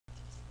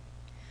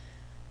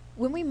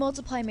When we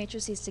multiply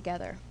matrices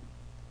together,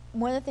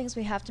 one of the things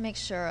we have to make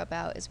sure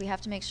about is we have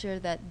to make sure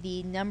that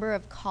the number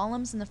of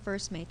columns in the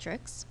first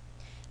matrix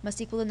must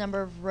equal the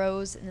number of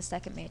rows in the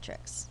second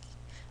matrix.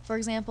 For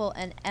example,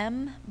 an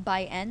m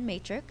by n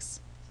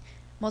matrix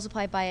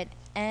multiplied by an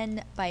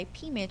n by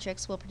p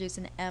matrix will produce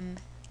an m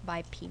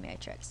by p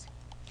matrix.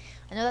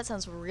 I know that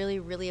sounds really,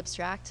 really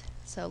abstract,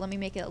 so let me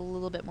make it a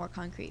little bit more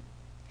concrete.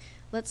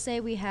 Let's say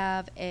we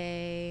have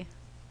a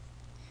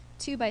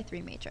 2 by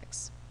 3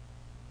 matrix.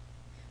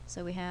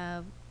 So we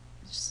have,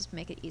 just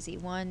make it easy,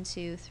 1,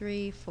 2,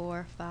 3,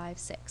 4, 5,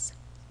 6.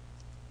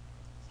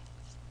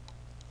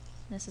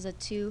 This is a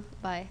 2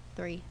 by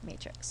 3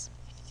 matrix.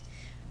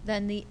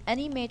 Then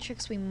any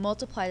matrix we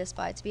multiply this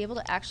by, to be able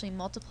to actually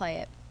multiply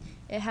it,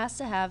 it has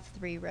to have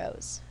 3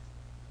 rows.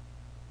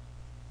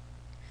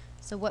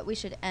 So what we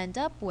should end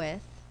up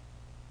with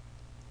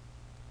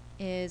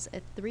is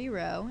a 3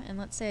 row, and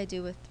let's say I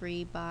do a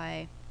 3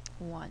 by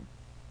 1.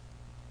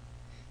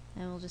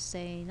 And we'll just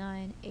say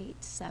 9, 8,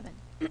 7.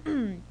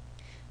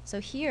 So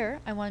here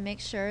I want to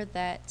make sure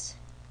that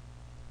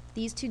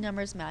these two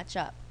numbers match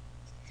up.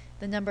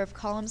 The number of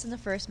columns in the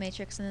first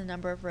matrix and the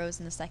number of rows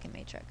in the second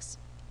matrix.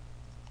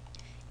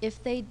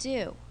 If they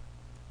do,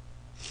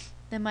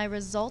 then my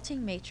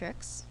resulting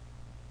matrix,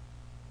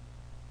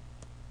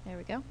 there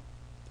we go,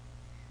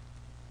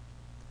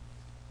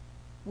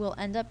 will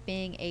end up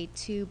being a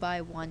 2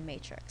 by 1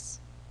 matrix.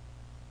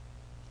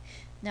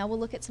 Now we'll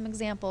look at some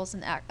examples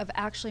of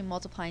actually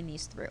multiplying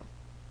these through.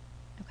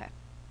 Okay.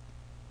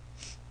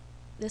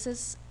 This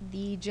is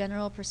the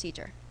general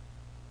procedure.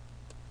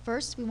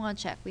 First, we want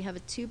to check. We have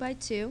a 2 by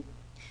 2,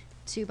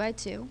 2 by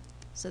 2,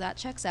 so that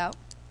checks out.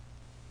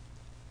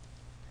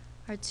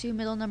 Our two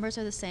middle numbers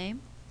are the same.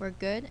 We're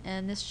good,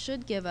 and this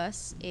should give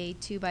us a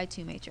 2 by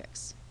 2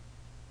 matrix.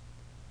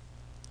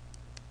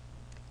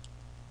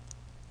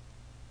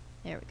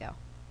 There we go.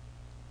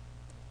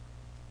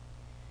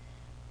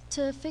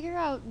 To figure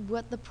out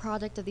what the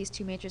product of these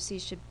two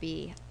matrices should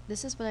be,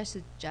 this is what I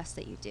suggest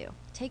that you do.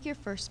 Take your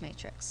first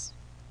matrix,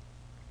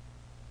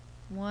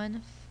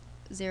 1,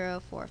 0,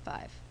 4,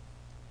 5.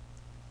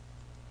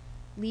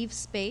 Leave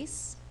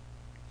space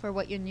for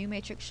what your new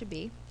matrix should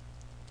be.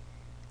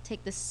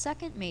 Take the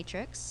second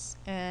matrix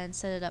and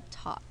set it up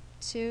top,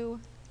 2,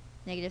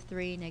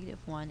 -3,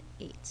 -1,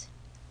 8.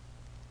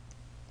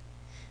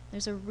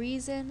 There's a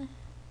reason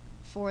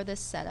for this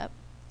setup.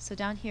 So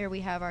down here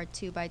we have our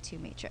 2 by 2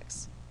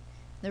 matrix.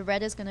 The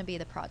red is going to be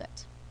the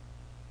product.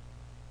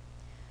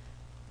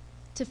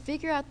 To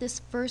figure out this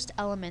first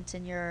element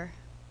in your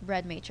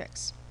red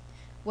matrix,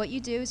 what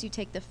you do is you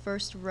take the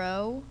first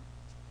row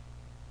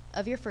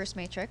of your first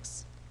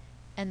matrix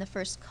and the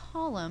first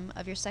column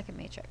of your second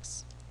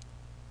matrix.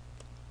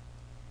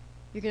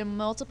 You're going to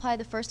multiply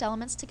the first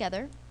elements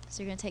together.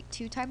 So you're going to take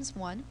 2 times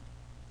 1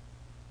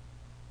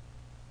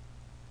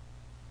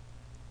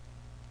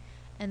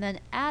 and then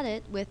add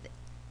it with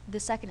the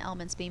second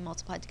elements being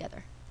multiplied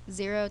together.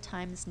 0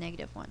 times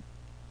 -1.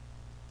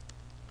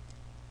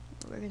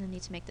 We're going to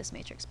need to make this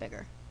matrix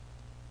bigger.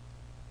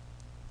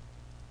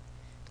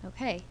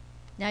 Okay,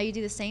 now you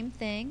do the same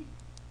thing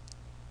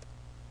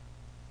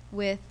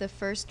with the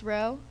first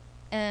row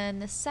and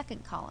the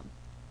second column.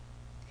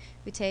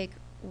 We take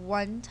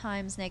 1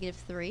 times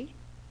 -3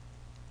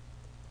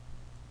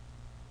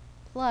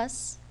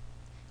 plus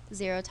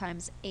 0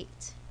 times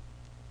 8.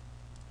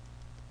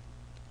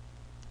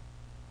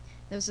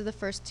 Those are the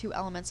first two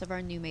elements of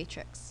our new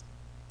matrix.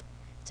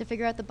 To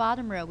figure out the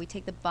bottom row, we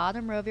take the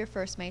bottom row of your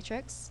first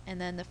matrix and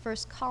then the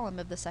first column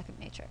of the second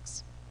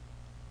matrix.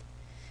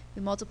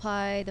 We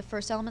multiply the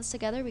first elements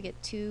together, we get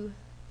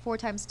 4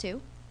 times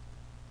 2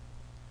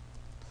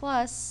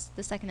 plus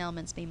the second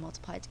elements being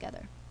multiplied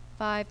together,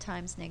 5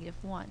 times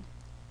 -1.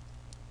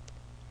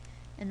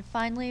 And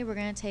finally, we're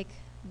going to take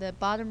the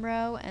bottom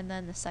row and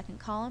then the second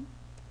column.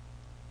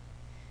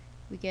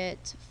 We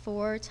get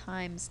 4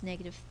 times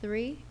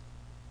 -3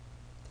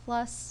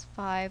 plus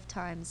 5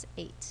 times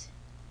 8.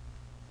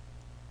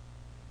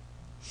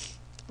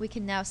 We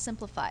can now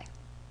simplify.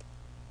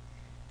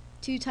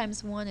 2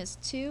 times 1 is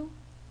 2,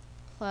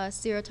 plus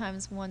 0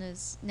 times 1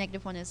 is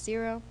 -1 is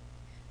 0.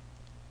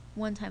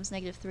 1 times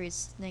 -3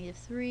 is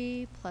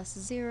 -3 plus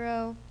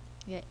 0.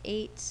 We get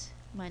 8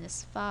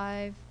 minus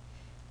 5,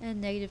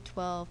 and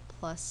 -12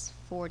 plus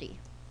 40.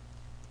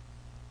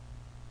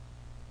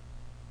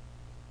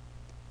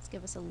 Let's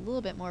give us a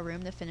little bit more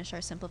room to finish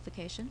our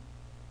simplification.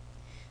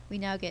 We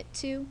now get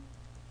 2,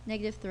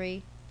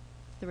 -3,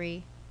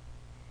 3,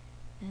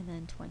 and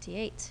then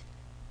 28.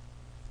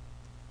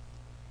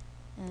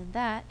 And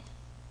that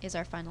is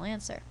our final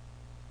answer.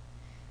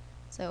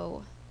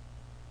 So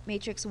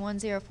matrix 1,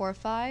 0, 4,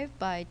 5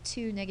 by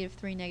 2,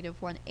 -3,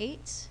 -1,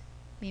 8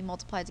 being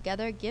multiplied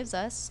together gives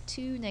us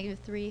 2,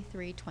 -3,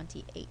 3,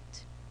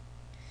 28.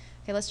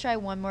 Okay, let's try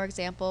one more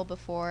example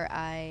before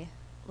I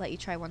let you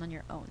try one on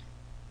your own.